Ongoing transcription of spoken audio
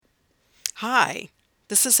Hi,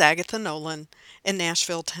 this is Agatha Nolan in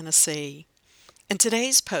Nashville, Tennessee, and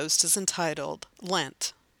today's post is entitled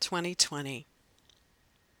Lent 2020.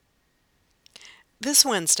 This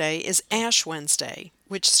Wednesday is Ash Wednesday,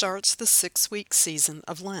 which starts the 6-week season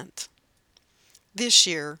of Lent. This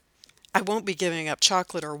year, I won't be giving up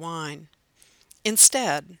chocolate or wine.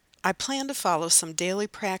 Instead, I plan to follow some daily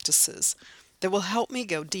practices that will help me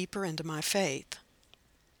go deeper into my faith.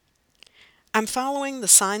 I'm following the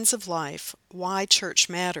Signs of Life, Why Church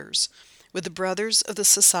Matters, with the Brothers of the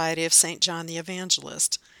Society of St. John the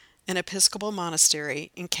Evangelist, an Episcopal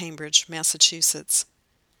monastery in Cambridge, Massachusetts.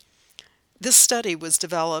 This study was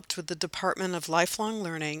developed with the Department of Lifelong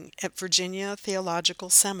Learning at Virginia Theological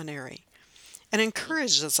Seminary and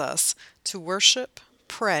encourages us to worship,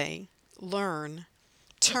 pray, learn,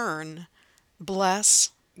 turn,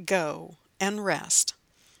 bless, go, and rest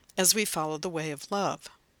as we follow the way of love.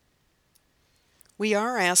 We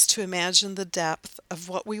are asked to imagine the depth of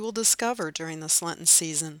what we will discover during this Lenten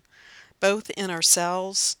season, both in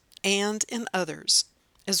ourselves and in others,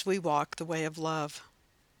 as we walk the way of love.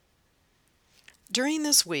 During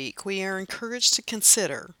this week, we are encouraged to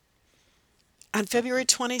consider, on February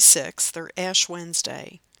 26th, or Ash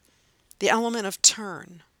Wednesday, the element of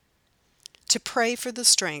turn, to pray for the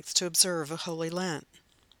strength to observe a Holy Lent.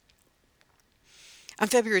 On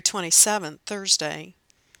February 27th, Thursday,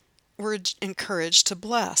 we're encouraged to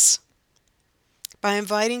bless by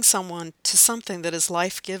inviting someone to something that is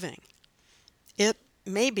life-giving. It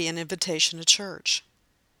may be an invitation to church.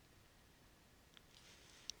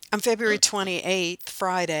 On February 28th,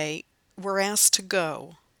 Friday, we're asked to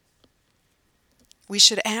go. We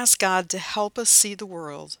should ask God to help us see the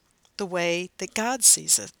world the way that God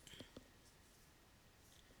sees it.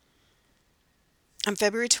 On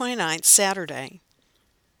February 29th, Saturday,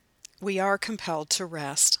 we are compelled to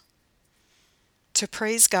rest, to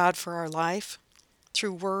praise God for our life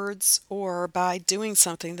through words or by doing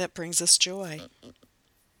something that brings us joy.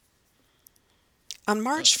 On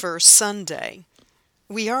March 1st, Sunday,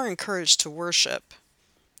 we are encouraged to worship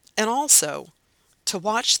and also to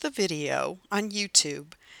watch the video on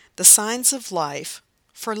YouTube, The Signs of Life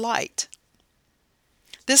for Light.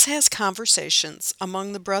 This has conversations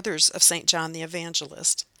among the brothers of St. John the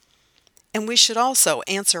Evangelist, and we should also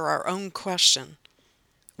answer our own question: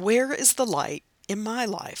 where is the light in my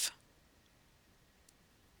life?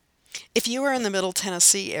 If you are in the Middle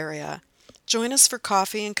Tennessee area, join us for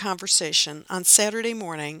coffee and conversation on Saturday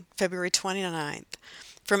morning, February 29th,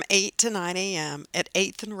 from 8 to 9 a.m. at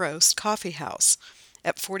 8th and Roast Coffee House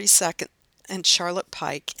at 42nd and Charlotte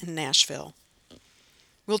Pike in Nashville.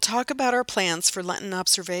 We'll talk about our plans for Lenten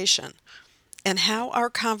observation and how our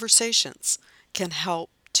conversations can help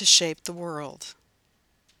to shape the world.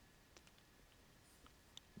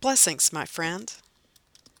 Blessings, my friend.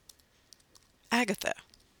 Agatha.